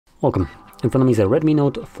Welcome. In front of me is a Redmi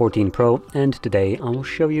Note 14 Pro, and today I will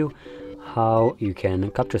show you how you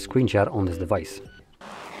can capture a screenshot on this device.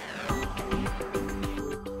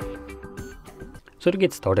 So to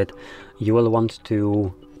get started, you will want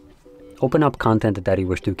to open up content that you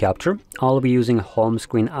wish to capture. I'll be using home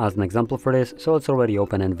screen as an example for this, so it's already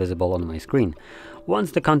open and visible on my screen.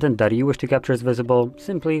 Once the content that you wish to capture is visible,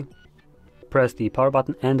 simply press the power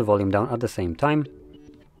button and the volume down at the same time.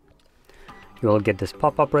 You will get this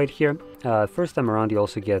pop-up right here. First time around you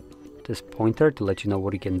also get this pointer to let you know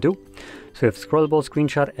what you can do. So we have scrollable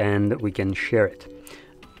screenshot and we can share it.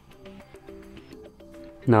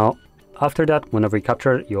 Now after that, whenever you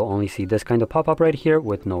capture, you'll only see this kind of pop-up right here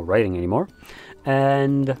with no writing anymore.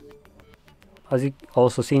 And as you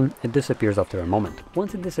also seen, it disappears after a moment.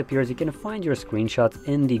 Once it disappears, you can find your screenshots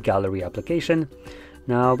in the gallery application.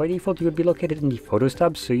 Now by default you would be located in the Photos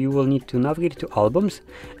tab, so you will need to navigate to Albums,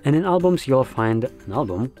 and in Albums you'll find an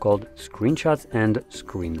album called Screenshots and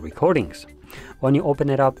Screen Recordings. When you open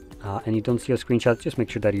it up and you don't see a screenshot, just make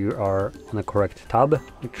sure that you are on the correct tab,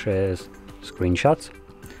 which is Screenshots,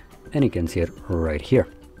 and you can see it right here.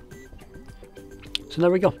 So there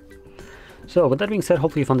we go. So with that being said,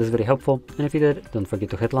 hopefully you found this video helpful, and if you did, don't forget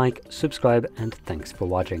to hit like, subscribe, and thanks for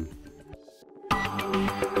watching.